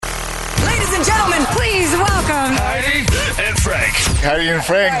and gentlemen, please welcome Heidi and Frank. Heidi and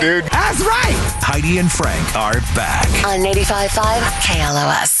Frank, dude. That's right. Heidi and Frank are back. On 85.5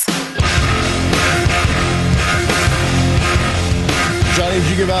 KLOS. Johnny, did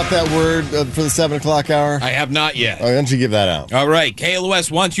you give out that word for the 7 o'clock hour? I have not yet. Why don't you give that out? All right.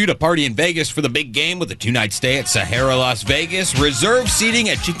 KLOS wants you to party in Vegas for the big game with a 2-night stay at Sahara, Las Vegas. Reserve seating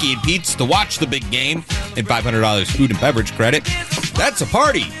at Chicky and Pete's to watch the big game and $500 food and beverage credit. That's a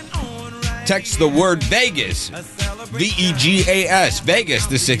party. Text the word Vegas, VEGAS, Vegas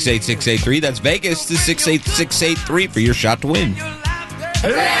to 68683. That's Vegas to 68683 for your shot to win.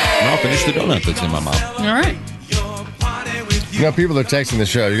 And I'll finish the donut that's in my mouth. All right. You know, people are texting the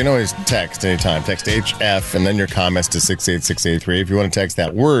show. You can always text anytime. Text HF and then your comments to 68683. If you want to text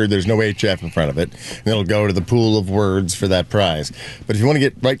that word, there's no HF in front of it. And it'll go to the pool of words for that prize. But if you want to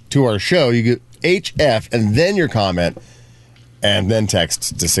get right to our show, you get HF and then your comment and then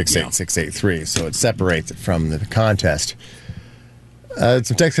text to 68683. So it separates it from the contest. Some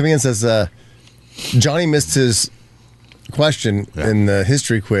text coming in says, Johnny missed his question in the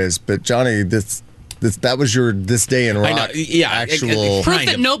history quiz, but Johnny, that was your This Day in Rock actual... Proof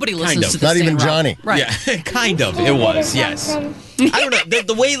that nobody listens to This Not Day even in Rock. Johnny. Right. Yeah, kind of. It was, yes. I don't know.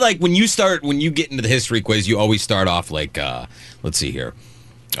 The way, like, when you get into the history quiz, you always start off like, let's see here,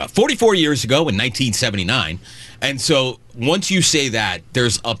 44 years ago in 1979. And so once you say that,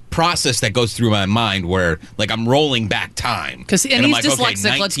 there's a process that goes through my mind where, like, I'm rolling back time. And he's like, dyslexic,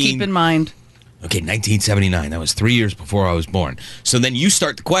 okay, let's keep in mind. Okay, 1979. That was 3 years before I was born. So then you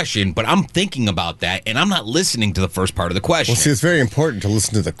start the question, but I'm thinking about that, and I'm not listening to the first part of the question. Well, see, it's very important to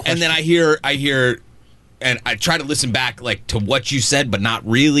listen to the question. And then I hear, and I try to listen back, like, to what you said, but not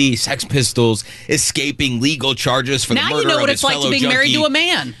really. Sex Pistols escaping legal charges for the Now murder you know of what his it's like fellow to be junkie. married to a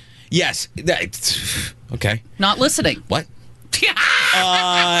man. Yes. Okay. Not listening. What?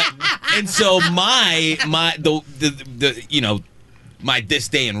 And so my This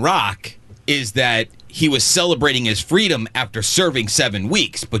Day in Rock is that he was celebrating his freedom after serving 7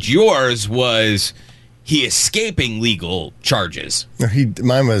 weeks, but yours was he escaping legal charges.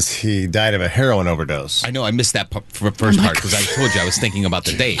 Mine was he died of a heroin overdose. I know, I missed that first part because I told you I was thinking about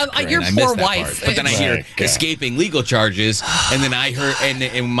the date. Your and I missed poor that wife. part. But then I hear escaping legal charges, and then I heard,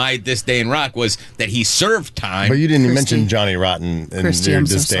 and my This Day in Rock was that he served time. But you didn't mention Johnny Rotten in Christy, your I'm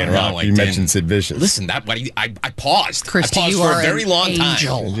This so Day in sorry. Rock. No, I you didn't. mentioned Sid Vicious. Listen, I paused. Christy, I paused you for are a very an long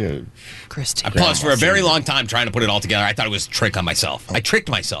angel. time. Christy. I paused for a very long time trying to put it all together. I thought it was a trick on myself. I tricked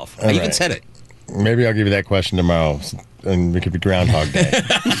myself. I even right. said it. Maybe I'll give you that question tomorrow, and it could be Groundhog Day.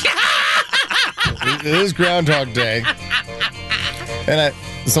 It is Groundhog Day. And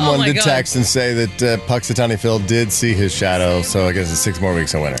someone did text and say that Puxatawny Phil did see his shadow, so I guess it's 6 more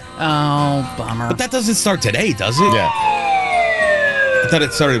weeks of winter. Oh, bummer. But that doesn't start today, does it? Yeah. I thought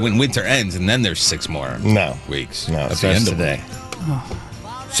it started when winter ends, and then there's 6 more weeks. No, it at the starts end of today.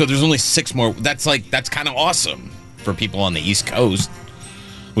 So there's only 6 more. That's kind of awesome for people on the East Coast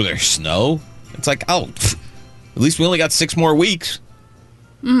with their snow. It's like, at least we only got 6 more weeks.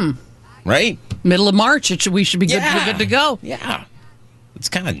 Right? Middle of March, we should be good to go. Yeah. It's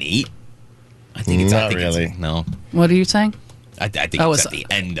kind of neat. I think it's Not really. No. What are you saying? I think it's at the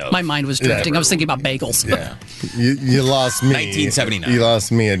end of. My mind was drifting. I was thinking about bagels. Yeah. You lost me. 1979. You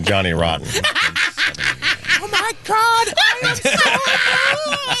lost me at Johnny Rotten. Oh, my God. I am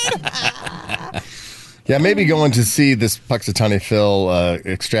so Yeah, maybe going to see this Puxatawny Phil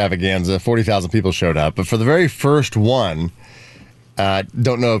extravaganza. 40,000 people showed up. But for the very first one,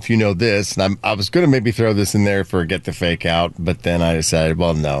 don't know if you know this, and I was going to maybe throw this in there for Get the Fake Out, but then I decided,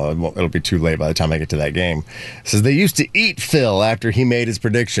 well, no, it'll be too late by the time I get to that game. It says they used to eat Phil after he made his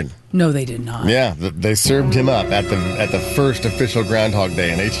prediction. No, they did not. Yeah, they served him up at the first official Groundhog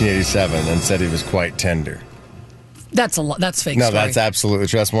Day in 1887 and said he was quite tender. That's a lot. That's fake. No, story. that's absolutely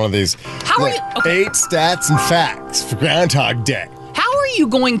true. That's one of these. How are you? Okay. 8 stats and facts for Groundhog Day. How are you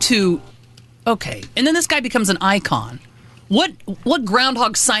going to? Okay, and then this guy becomes an icon. What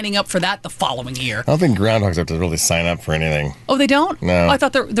groundhog signing up for that the following year? I don't think groundhogs have to really sign up for anything. Oh, they don't? No. I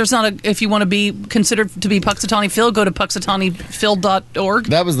thought there's not a. If you want to be considered to be Puxatawny Phil, go to puxatawnyphil.org.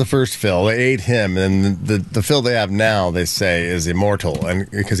 That was the first Phil. They ate him, and the Phil they have now, they say, is immortal, and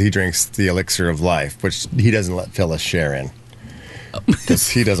because he drinks the elixir of life, which he doesn't let Phyllis share in, because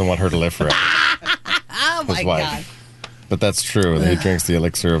he doesn't want her to live forever. Oh my God! But that's true. He drinks the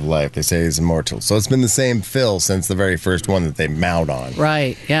elixir of life. They say he's immortal. So it's been the same Phil since the very first one that they mowed on.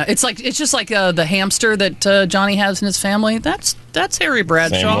 Right? Yeah. It's just like the hamster that Johnny has in his family. That's Harry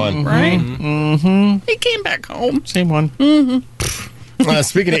Bradshaw, Same one. right? Mm-hmm. He came back home. Same one. Mm-hmm.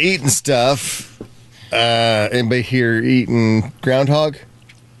 Speaking of eating stuff, anybody here eating groundhog?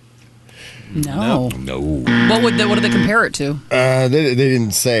 No. No. What do they compare it to? They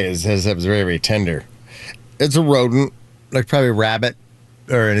didn't say. It says it was very, very tender. It's a rodent, like probably a rabbit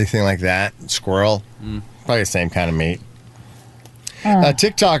or anything like that. Squirrel. Probably the same kind of meat. A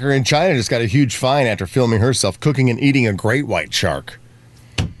TikToker in China just got a huge fine after filming herself cooking and eating a great white shark.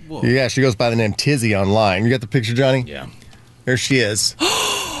 Whoa. Yeah, she goes by the name Tizzy online. You got the picture, Johnny? Yeah. There she is.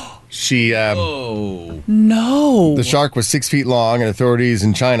 She, Oh. No. the shark was 6 feet long, and authorities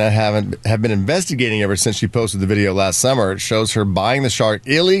in China have been investigating ever since she posted the video last summer. It shows her buying the shark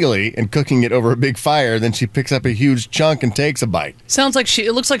illegally and cooking it over a big fire. Then she picks up a huge chunk and takes a bite. Sounds like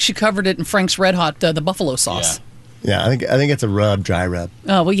it looks like she covered it in Frank's Red Hot, the buffalo sauce. Yeah, I think it's a rub, dry rub.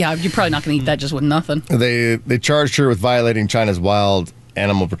 Oh, well, yeah, you're probably not going to eat that just with nothing. They charged her with violating China's wild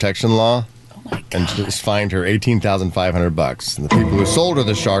animal protection law. Oh, my God. And just fined her $18,500. And the people who sold her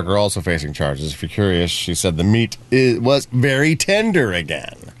the shark are also facing charges. If you're curious, she said the meat was very tender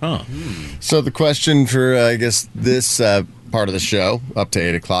again. Huh. So the question for, I guess, this part of the show, up to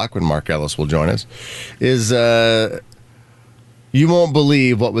 8 o'clock when Mark Ellis will join us, is you won't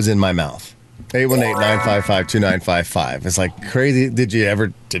believe what was in my mouth. 818-955-2955. It's like crazy. Did you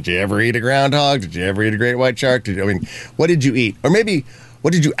ever eat a groundhog? Did you ever eat a great white shark? What did you eat? Or maybe,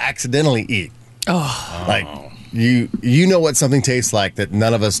 what did you accidentally eat? Oh. Like, you know what something tastes like that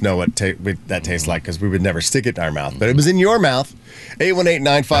none of us know what that tastes like because we would never stick it in our mouth. But it was in your mouth.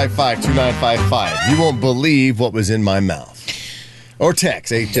 818-955-2955. You won't believe what was in my mouth. Or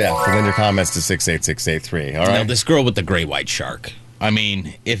text HF and then your comments to 68683. All right? Now, this girl with the great white shark. I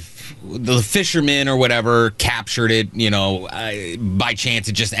mean, if the fishermen or whatever captured it, by chance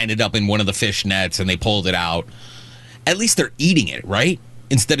it just ended up in one of the fish nets and they pulled it out, at least they're eating it, right?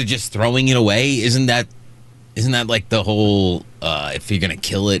 Instead of just throwing it away. Isn't that like the whole, if you're going to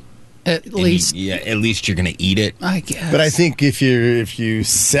kill it, At least. at least you're going to eat it. I guess. But I think if you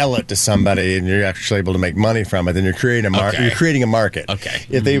sell it to somebody and you're actually able to make money from it, then you're creating a market. Okay. You're creating a market. Okay.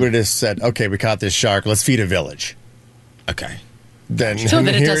 If they would have just said, "Okay, we caught this shark. Let's feed a village," Okay. then So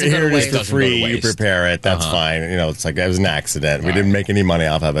that it doesn't go to here it is waste. for Doesn't go to free. You waste. prepare it. That's fine. It's like it was an accident. We didn't make any money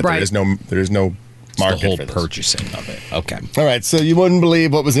off of it. Right. There is no market The whole for this. purchasing of it. Okay. All right, so you wouldn't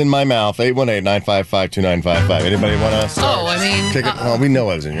believe what was in my mouth. 818-955-2955. Anybody want to start? Oh, I mean, Kick it? Well, we know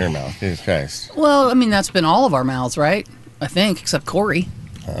what was in your mouth. Jesus Christ. well, I mean, that's been all of our mouths, right? I think, except Corey.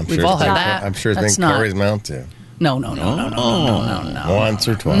 We've all had that. I'm sure That's think not- Corey's mouth too. No. Once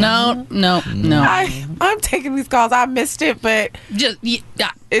or twice. No. I'm taking these calls. I missed it, but Just,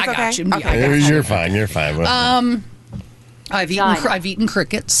 yeah, It's I got okay? you. Okay. Yeah. You're fine. You're fine. I've eaten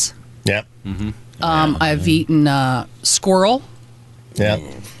crickets. Yep. I've eaten squirrel. Yep.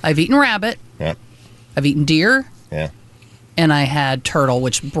 I've eaten rabbit. Yep. I've eaten deer. Yeah. And I had turtle,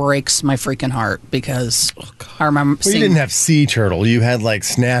 which breaks my freaking heart because I remember Well, you seeing. didn't have sea turtle. You had like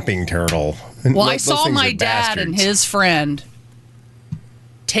snapping turtle. And Well, I those saw things my are dad and bastards. his friend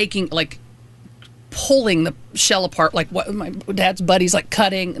pulling the shell apart, like what my dad's buddies like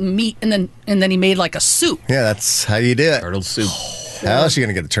cutting meat, and then he made like a soup. Yeah, that's how you do it. Turtle soup. How else are you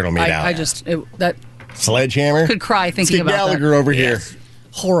gonna get the turtle meat out? I just that Sledgehammer. could cry Let's thinking get about Gallagher that. over here.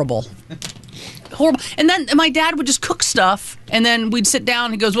 Horrible. And then my dad would just cook stuff, and then we'd sit down.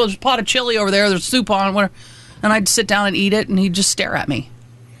 And he goes, "Well, there's a pot of chili over there. There's soup on." Whatever. And I'd sit down and eat it, and he'd just stare at me.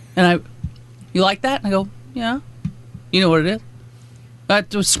 And you like that? And I go, "Yeah." You know what it is?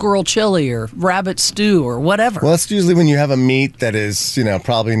 That was squirrel chili or rabbit stew or whatever. Well, that's usually when you have a meat that is,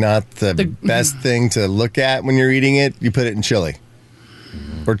 probably not the best thing to look at when you're eating it. You put it in chili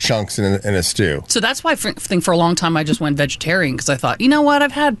or chunks in a stew. So that's why I think for a long time I just went vegetarian because I thought, you know what?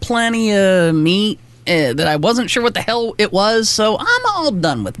 I've had plenty of meat that I wasn't sure what the hell it was, so I'm all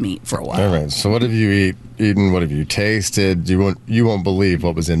done with meat for a while. All right. So what have you eaten? What have you tasted? You won't believe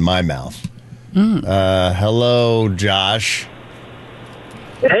what was in my mouth. Hello, Josh.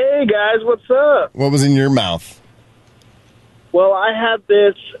 Hey guys, what's up? What was in your mouth? Well, I had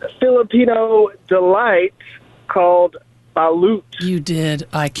this Filipino delight called balut. You did.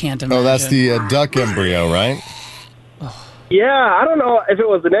 I can't imagine. Oh, that's the duck embryo, right? Yeah, I don't know if it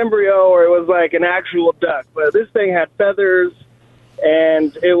was an embryo or it was like an actual duck, but this thing had feathers,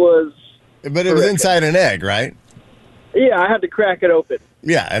 and it was... But it was inside an egg, right? Yeah, I had to crack it open.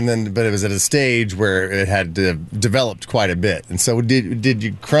 Yeah, but it was at a stage where it had developed quite a bit. And so did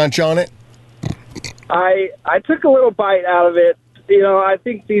you crunch on it? I took a little bite out of it. I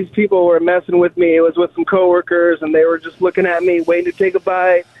think these people were messing with me. It was with some coworkers, and they were just looking at me, waiting to take a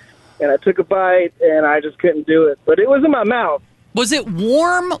bite. And I took a bite, and I just couldn't do it. But it was in my mouth. Was it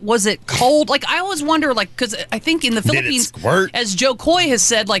warm? Was it cold? Like, I always wonder, because I think in the Philippines, squirt? as Joe Coy has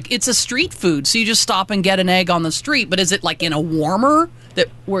said, it's a street food. So you just stop and get an egg on the street. But is it, in a warmer that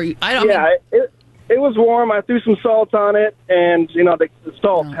were you? I don't. Yeah, it was warm. I threw some salt on it, and the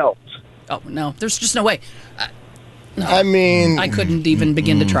salt helped. Oh no, there's just no way. I mean, I couldn't even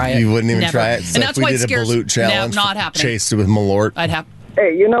begin to try it. You wouldn't even Never. try it. So and that's if we why it did a scares. balut challenge, No, not happening. chased it with Malort. I'd have.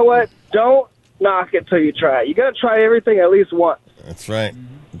 Hey, you know what? Don't knock it till you try it. You got to try everything at least once. That's right.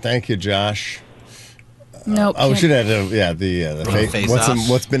 Thank you, Josh. No. Oh, we should have the face what's off.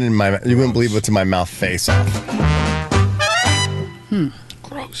 what's been in my? You wouldn't believe what's in my mouth. Face off.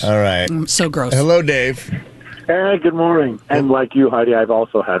 Gross. All right. So gross. Hello, Dave. Hey, good morning. And like you, Heidi, I've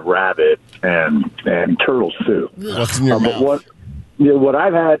also had rabbit and turtle soup. What's in your But mouth? what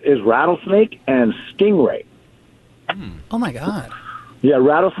I've had is rattlesnake and stingray. Oh my god. Yeah,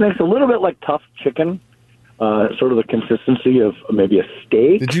 rattlesnake's a little bit like tough chicken, sort of the consistency of maybe a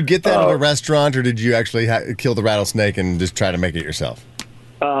steak. Did you get that at a restaurant, or did you actually kill the rattlesnake and just try to make it yourself?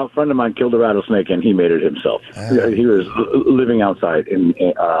 A friend of mine killed a rattlesnake and he made it himself. He was living outside in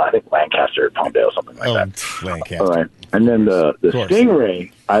I think Lancaster, Palmdale, something like that. Lancaster. All right. And then the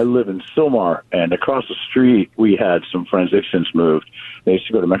stingray, I live in Silmar, and across the street we had some friends that since moved. They used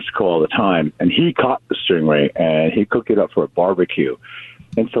to go to Mexico all the time, and he caught the stingray and he cooked it up for a barbecue.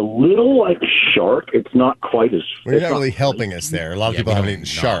 It's a little like shark. It's not quite as... Well, you're not really helping us there. A lot of people haven't eaten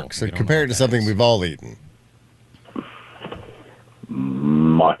shark, so compare it to something we've all eaten.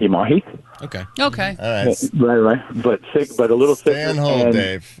 Mahi. Okay. Okay. All right. Right. But thick, but a little thicker. Stay on hold, and-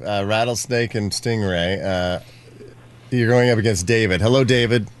 Dave. Rattlesnake and stingray. You're going up against David. Hello,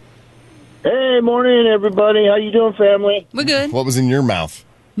 David. Hey, morning, everybody. How you doing, family? We're good. What was in your mouth?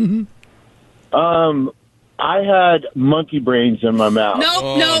 I had monkey brains in my mouth.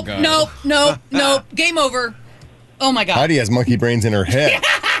 Nope. Game over. Oh my god. Heidi has monkey brains in her head.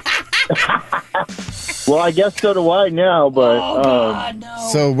 Well, I guess so do I now, but no.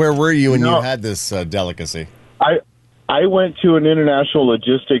 So where were you when you had this delicacy? I went to an international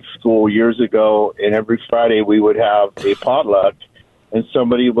logistics school years ago, and every Friday we would have a potluck, and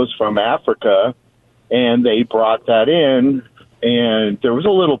somebody was from Africa, and they brought that in, and there was a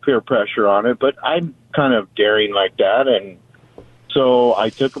little peer pressure on it, but I'm kind of daring like that, and so I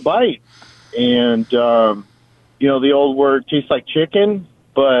took a bite, and the old word tastes like chicken,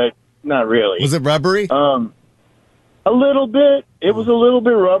 but not really. Was it rubbery? A little bit. It was a little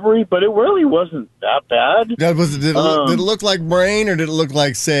bit rubbery, but it really wasn't that bad. Did it look like brain, or did it look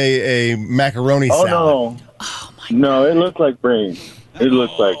like, say, a macaroni Oh, salad? no. No, it looked like brain. It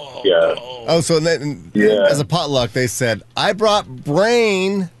looked like, yeah. Oh, so then, as a potluck, they said, I brought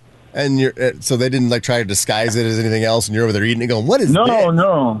brain, and so they didn't try to disguise it as anything else, and you're over there eating it going, what is this?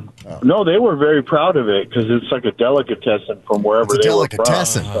 No, they were very proud of it because it's like a delicatessen from wherever It's a they were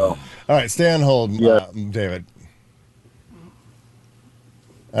delicatessen. from. So. All right, stay on hold, David.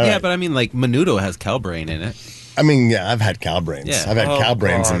 All yeah, right. but I mean, like, menudo has cow brain in it. I mean, yeah, I've had cow brains. Yeah. I've had cow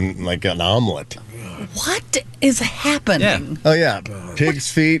brains God. in, an omelet. What is happening? Yeah. Oh, yeah. Pig's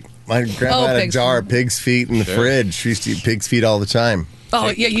feet. My grandpa had a jar of pig's feet in the fridge. She used to eat pig's feet all the time. Oh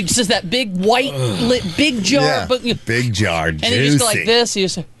yeah, you just that big white big jar, Yeah, but big jar, and then you just go like this. You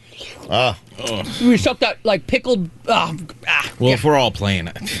just you suck that like pickled. Well, if we're all playing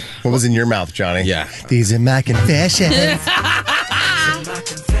it. What was in your mouth, Johnny? Yeah. These are my confessions.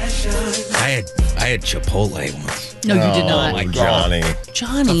 I had Chipotle once. No, you did not. Oh my Johnny.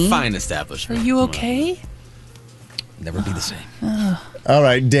 Johnny, Fine establishment. are you okay? Never be the same. All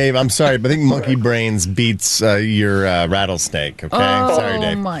right, Dave, I'm sorry, but I think monkey brains beats your rattlesnake, okay? Sorry,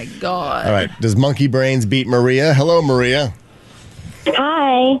 Dave. Oh my god. All right, does monkey brains beat Maria? Hello, Maria.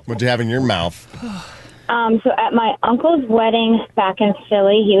 Hi. What'd you have in your mouth? So at my uncle's wedding back in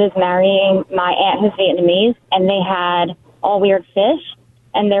Philly, he was marrying my aunt who's Vietnamese, and they had all weird fish,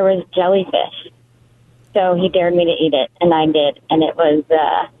 and there was jellyfish. So he dared me to eat it, and I did, and it was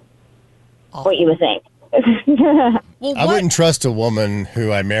what you would think. Well, I wouldn't trust a woman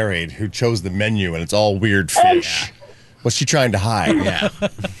who I married who chose the menu and it's all weird fish. What's she trying to hide? Yeah.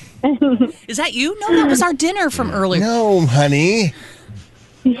 Is that you? No, that was our dinner from earlier. No, honey.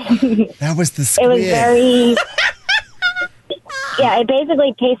 That was the squid. It was very... Yeah, it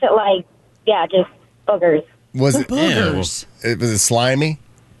basically tasted like, just boogers. Was it Boogers. Was it slimy?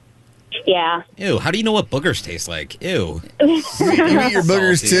 Yeah. Ew, how do you know what boogers taste like? Ew. You eat your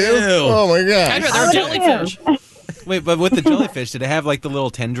boogers too? Ew. Oh my I'd god. rather jellyfish. Wait, but with the jellyfish, did it have, like, the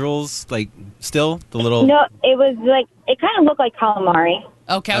little tendrils, like, still? The little... No, it was like, it kind of looked like calamari.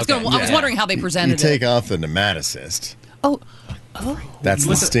 Okay, I was wondering how they You presented take it. off the nematocyst. Oh. That's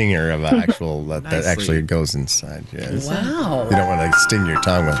the stinger of actual that Nicely. actually goes inside. Yes. Wow. You don't want to sting your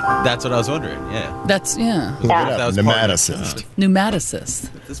tongue with. That's what I was wondering, yeah. That's Look it That up, was part of it. nematocyst.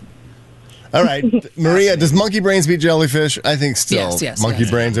 pneumaticist. All right, Maria, does monkey brains beat jellyfish? I think still. Yes, monkey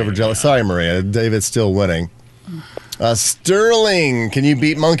brains over jelly. Sorry, Maria. David's still winning. Sterling, can you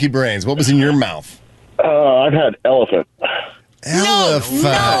beat monkey brains? What was in your mouth? I've had elephant. Elephant.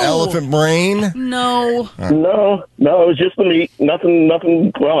 No. Elephant brain? No. No, it was just the meat.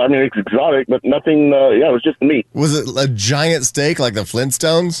 Nothing. Well, I mean, it's exotic, but nothing. It was just the meat. Was it a giant steak like the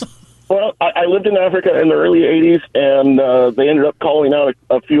Flintstones? Well, I lived in Africa in the early 80s, and they ended up calling out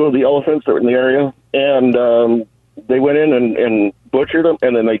a few of the elephants that were in the area, and they went in and butchered them,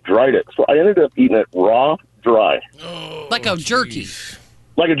 and then they dried it. So I ended up eating it raw, dry. Like a jerky.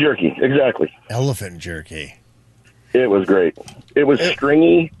 Like a jerky, exactly. Elephant jerky. It was great. It was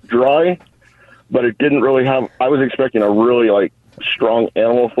stringy, dry, but it didn't really have... I was expecting a really, like, strong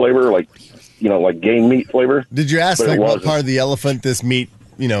animal flavor, like game meat flavor. Did you ask, like, what part of the elephant this meat,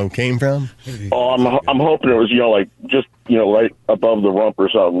 came from? Oh, I'm hoping it was, just, right above the rump or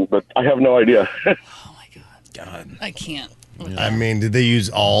something, but I have no idea. Oh, my God. I can't. I mean, did they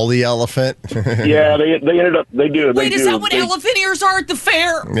use all the elephant? Yeah, they ended up... They do. Wait, is that what elephant ears are at the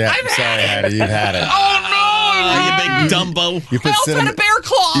fair? Yeah, sorry, Hattie, you've had it. Oh, no! You big Dumbo. You put I also had a bear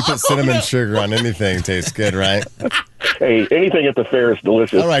claw. You put cinnamon sugar on anything. Tastes good, right? Hey, anything at the fair is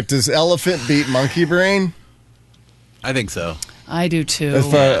delicious. All right, does elephant beat monkey brain? I think so. I do too.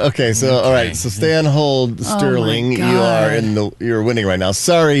 Okay, so all right, so stay on hold, Sterling. God. You're winning right now.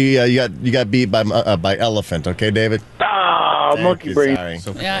 Sorry, you got beat by elephant. Okay, David. Monkey brain.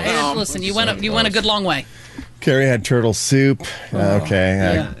 Sorry. Yeah, listen, you went a good long way. Carrie had turtle soup.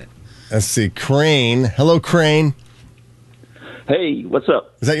 Okay, let's see, Crane. Hello, Crane. Hey, what's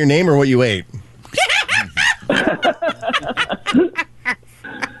up? Is that your name or what you ate?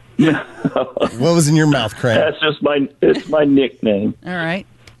 What was in your mouth, Crane? That's just my nickname. All right.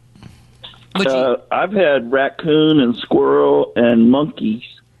 I've had raccoon and squirrel and monkeys,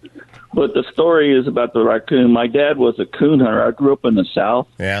 but the story is about the raccoon. My dad was a coon hunter. I grew up in the South.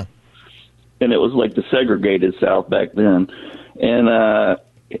 Yeah. And it was like the segregated South back then. And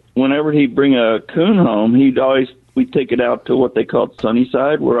whenever he'd bring a coon home, we'd take it out to what they called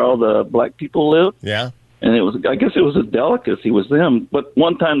Sunnyside, where all the black people lived. Yeah. And I guess it was a delicacy with them. But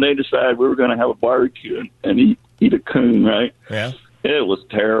one time they decided we were going to have a barbecue and eat a coon, right? Yeah. It was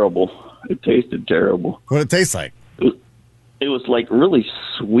terrible. It tasted terrible. What did it taste like? It was like really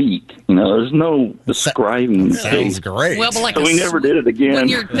sweet. There's no describing. Sounds great. Well, but so we never did it again. When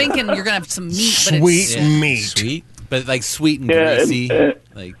you're thinking you're gonna have some meat, but sweet meat, sweet, but like sweet and greasy.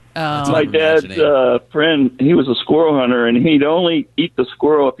 My dad's friend, he was a squirrel hunter, and he'd only eat the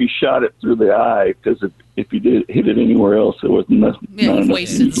squirrel if he shot it through the eye, because if he hit it anywhere else, it was not enough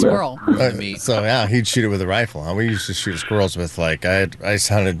wasted the squirrel. So yeah, he'd shoot it with a rifle. Huh? We used to shoot squirrels with I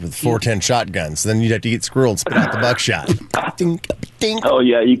hunted with 410 shotguns. Then you'd have to eat squirrel and spit out the buckshot. Ding, ding. Oh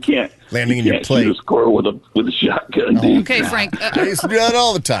yeah, you can't. Landing in your Can't plate. shoot a squirrel with a shotgun. Dude. Okay, Frank. I used to do that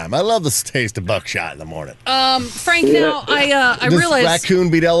all the time. I love the taste of buckshot in the morning. Frank, now I Does realize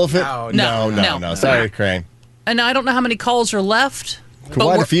raccoon beat elephant? No. Sorry, Crane. And I don't know how many calls are left.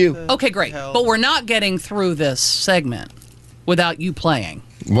 Quite a few. Okay, great. But we're not getting through this segment without you playing.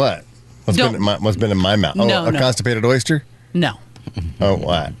 What? What's been in my mouth? No, a constipated oyster? No. Oh,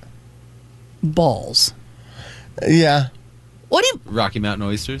 what? Balls. Yeah. What do you? Rocky Mountain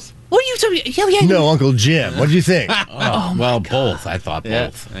oysters. What are you talking? Yeah. No, Uncle Jim. What do you think? Well, both. I thought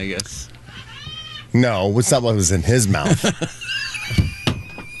both. I guess. No, what's not what was in his mouth?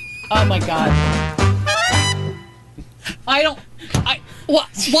 Oh my God. Why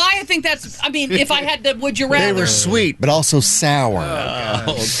I think that's. I mean, if I had to, would you rather? They were sweet, but also sour. Oh,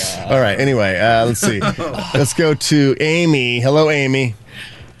 God. All right. Anyway, let's see. Let's go to Amy. Hello, Amy.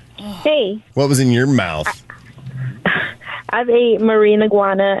 Hey, What was in your mouth? I've ate marine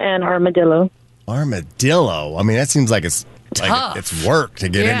iguana and armadillo. Armadillo. I mean, that seems like it's Tough. it's work to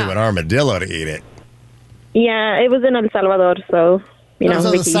get into an armadillo to eat it. Yeah, it was in El Salvador, so It was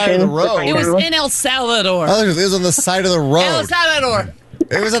on the side of the road. It was in El Salvador. Oh, it was on the side of the road. El Salvador.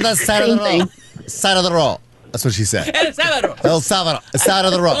 It was on the side of the road. Side of the road. That's what she said. El Salvador. El Salvador. Side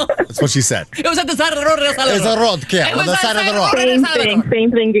of the road. That's what she said. It was at the side of the road. El Salvador. It's a road, Kim. It On was the side of the road.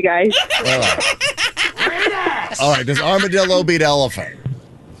 Same thing, you guys. All right. Does armadillo beat elephant?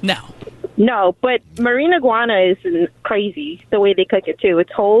 No. No, but marine iguana is crazy the way they cook it too.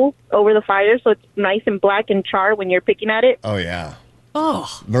 It's whole over the fire, so it's nice and black and char when you're picking at it. Oh yeah.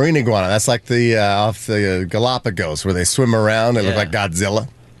 Oh. Marine iguana. That's like the off the Galapagos where they swim around. They look like Godzilla.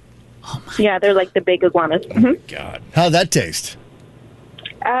 Yeah, they're like the big iguanas. Mm-hmm. God. How'd that taste?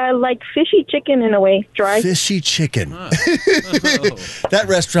 Like fishy chicken in a way, dry. Fishy chicken. That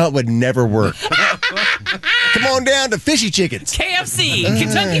restaurant would never work. Come on down to Fishy Chickens. KFC,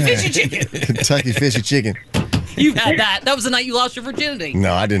 Kentucky Fishy Chicken. Kentucky Fishy Chicken. You've had that. That was the night you lost your virginity.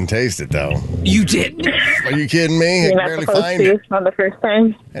 No, I didn't taste it, though. You didn't? Are you kidding me? I You're could not barely supposed find to it. on the first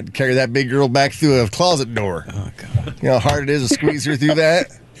time. Had to carry that big girl back through a closet door. Oh, God. You know how hard it is to squeeze her through that?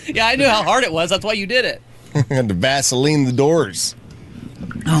 Yeah, I knew how hard it was. That's why you did it. Had to Vaseline the doors.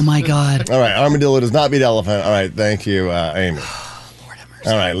 Oh, my God. All right, armadillo does not beat elephant. All right, thank you, Amy.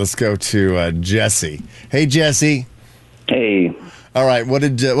 All right, let's go to Jesse. Hey, Jesse. Hey. All right, what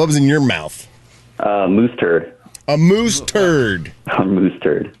was in your mouth? Moose turd. A moose turd. A moose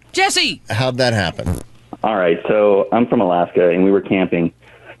turd. Jesse! How'd that happen? All right, so I'm from Alaska, and we were camping,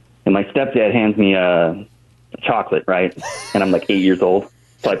 and my stepdad hands me a chocolate, right? And I'm like 8 years old.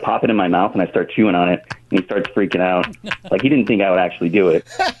 So I pop it in my mouth, and I start chewing on it, and he starts freaking out. Like, he didn't think I would actually do it.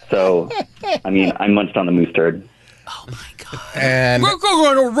 So, I mean, I munched on the moose turd. Oh, my God. And we're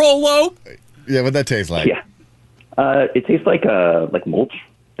going to Rolo. Yeah, what'd that taste like? Yeah. It tastes like mulch.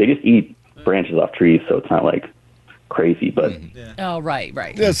 They just eat branches off trees, so it's not like crazy, but Oh, right.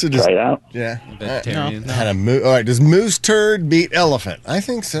 Yeah, so just, try it out. Yeah. Vegetarian. Had a all right, does moose turd beat elephant? I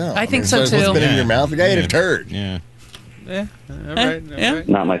think so. I think so, What's too. been in your mouth? The guy ate a turd. Yeah. Yeah.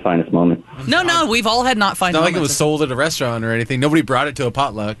 Not my finest moment. No, we've all had not fine Not like it moments. was sold at a restaurant or anything. Nobody brought it to a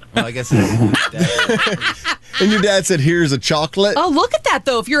potluck. Well, I guess. And your dad said, "Here's a chocolate." Oh, look at that,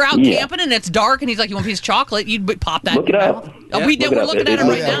 though. If you're out Yeah. camping and it's dark and he's like, you want a piece of chocolate, you'd pop that Look in it your up. mouth. Oh, we did. We're looking at it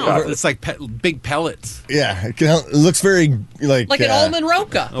right now. It's like big pellets. Yeah, it looks very like An almond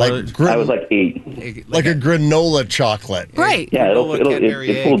roca. like I was like 8. like a granola chocolate. Right. Yeah,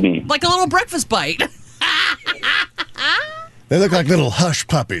 it fooled me. Like a little breakfast bite. They look like little hush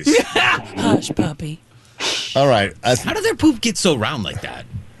puppies. Hush, puppy. All right. How did their poop get so round like that?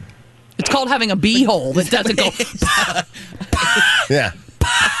 It's called having a bee hole that doesn't go. Yeah.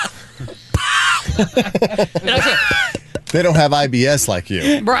 And I said, They don't have IBS like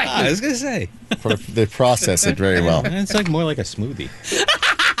you. right. I was going to say. They process it very well. It's like more like a smoothie.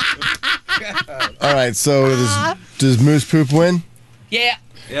 All right. So does Moose Poop win? Yeah.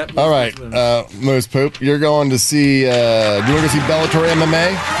 Yep. All right, Moose Poop. You're going to see. Do you want to go see Bellator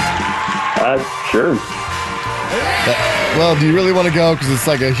MMA? Sure. Well, do you really want to go? Because it's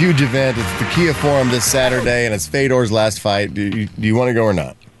like a huge event. It's the Kia Forum this Saturday, and it's Fedor's last fight. Do you want to go or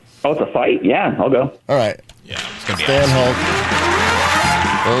not? Oh, it's a fight? Yeah, I'll go. All right. Yeah, it's going to be Stan awesome. Hulk.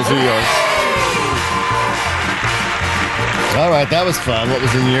 Those are yours. All right, that was fun. What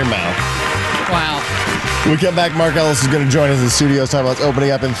was in your mouth? Wow. When we come back, Mark Ellis is going to join us in the studios talking about what's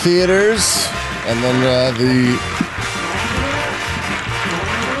opening up in theaters. And then the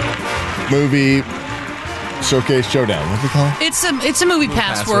movie Showcase Showdown. What do we call it? It's a movie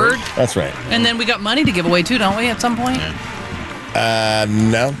password. That's right. And then we got money to give away, too, don't we, at some point?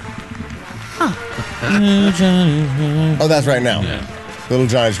 No. Oh, that's right now. Yeah. Little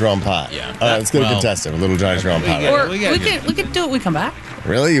Johnny's Grown Pot. Yeah. All right, let's get a contestant with Little Johnny's Grown Pot. Or we we gotta could do it when we come back.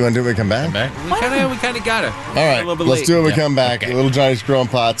 Really? You want to do it when we come back? We kind of got it. All right, A little bit let's late. do it when we Yeah. come back. Okay. Little Johnny's Grown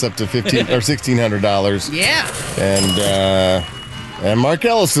Pot's up to $1,500 or $1,600. Yeah. And Mark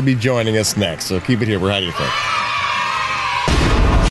Ellis will be joining us next. So keep it here. We're How Do You Think?